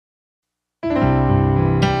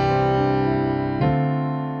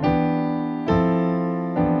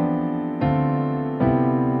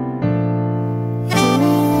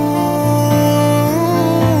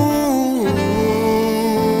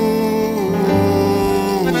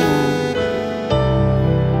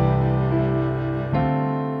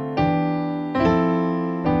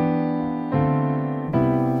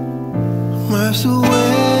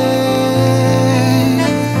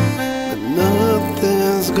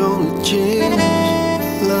gonna change,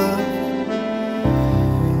 love.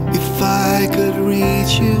 If I could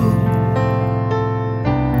reach you,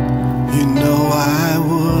 you know I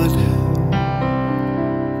would.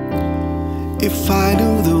 If I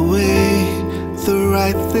knew the way, the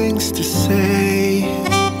right things to say.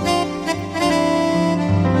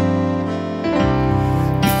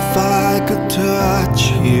 If I could touch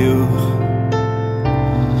you,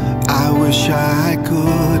 I wish I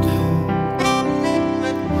could.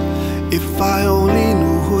 If I only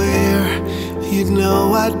knew where, you'd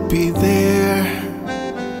know I'd be there.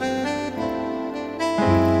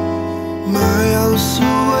 Miles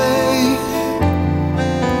away,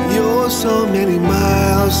 you're so many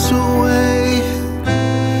miles away,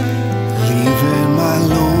 leaving my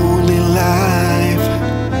lonely life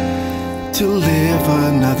to live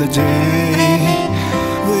another day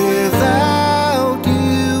without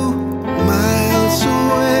you. Miles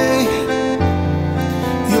away,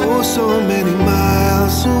 you're so many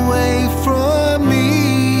miles away from me,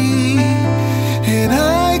 and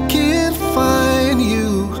I can't find you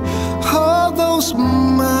all those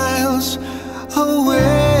miles away.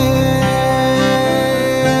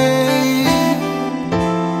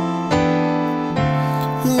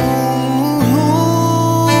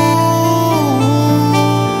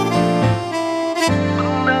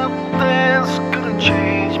 Nothing's gonna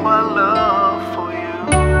change my love for you.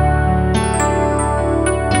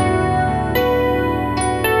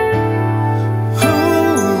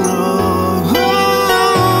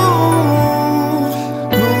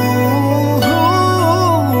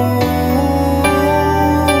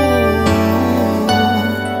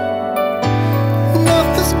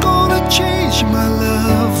 Nothing's gonna change my love.